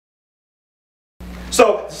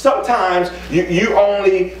So sometimes you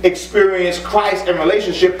only experience Christ and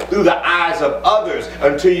relationship through the eyes of others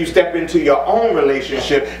until you step into your own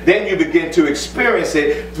relationship. Then you begin to experience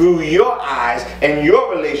it through your eyes and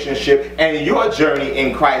your relationship and your journey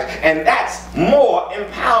in Christ. And that's more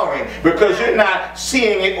empowering because you're not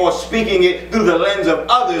seeing it or speaking it through the lens of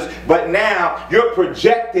others, but now you're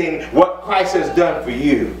projecting what Christ has done for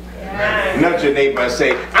you. Nudge your neighbor and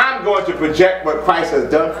say, I'm going to project what Christ has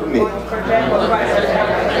done for me.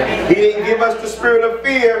 He didn't give us the spirit of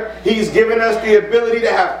fear. He's given us the ability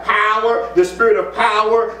to have power, the spirit of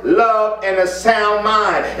power, love, and a sound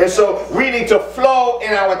mind. And so we need to flow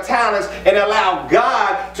in our talents and allow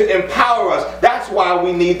God to empower us. That's why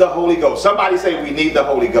we need the Holy Ghost. Somebody say we need the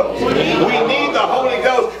Holy Ghost. We need the Holy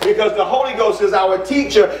Ghost because the Holy Ghost is our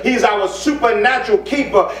teacher. He's our supernatural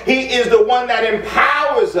keeper. He is the one that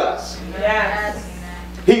empowers us. Yes.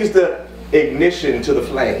 He's the ignition to the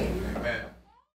flame.